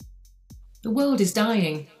The world is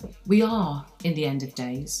dying. We are in the end of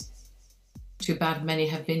days. Too bad many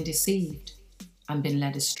have been deceived and been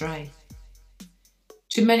led astray.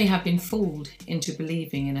 Too many have been fooled into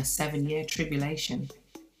believing in a 7-year tribulation,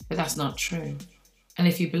 but that's not true. And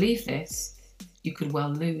if you believe this, you could well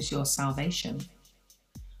lose your salvation.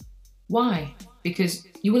 Why? Because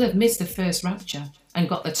you will have missed the first rapture and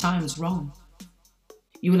got the times wrong.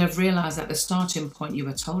 You will have realised that the starting point you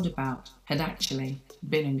were told about had actually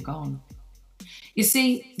been and gone. You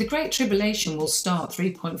see, the Great Tribulation will start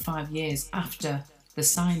 3.5 years after the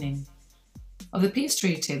signing of the peace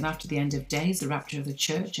treaty and after the end of days, the rapture of the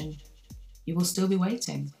church, and you will still be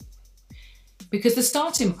waiting. Because the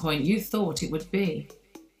starting point you thought it would be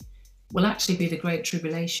will actually be the Great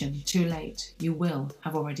Tribulation. Too late, you will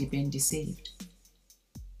have already been deceived.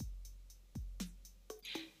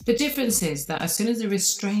 The difference is that as soon as the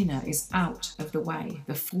restrainer is out of the way,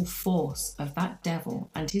 the full force of that devil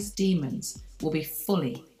and his demons will be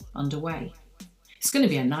fully underway. It's going to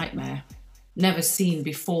be a nightmare, never seen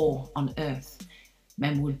before on earth.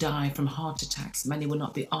 Men will die from heart attacks. Many will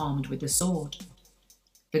not be armed with the sword.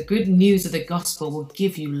 The good news of the gospel will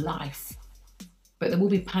give you life, but there will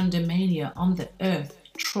be pandemania on the earth,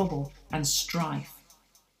 trouble and strife.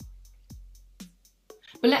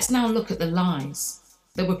 But let's now look at the lies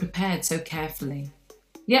that were prepared so carefully.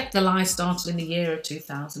 Yep, the lie started in the year of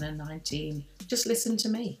 2019. Just listen to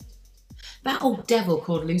me. That old devil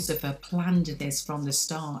called Lucifer planned this from the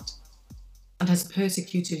start and has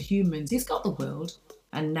persecuted humans. He's got the world,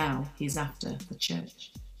 and now he's after the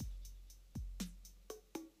church.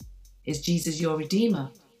 Is Jesus your Redeemer?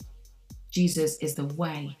 Jesus is the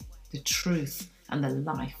way, the truth, and the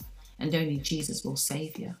life, and only Jesus will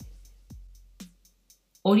save you.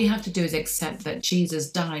 All you have to do is accept that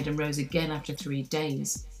Jesus died and rose again after 3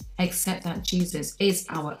 days. Accept that Jesus is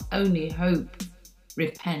our only hope.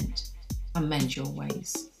 Repent and mend your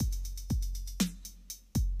ways.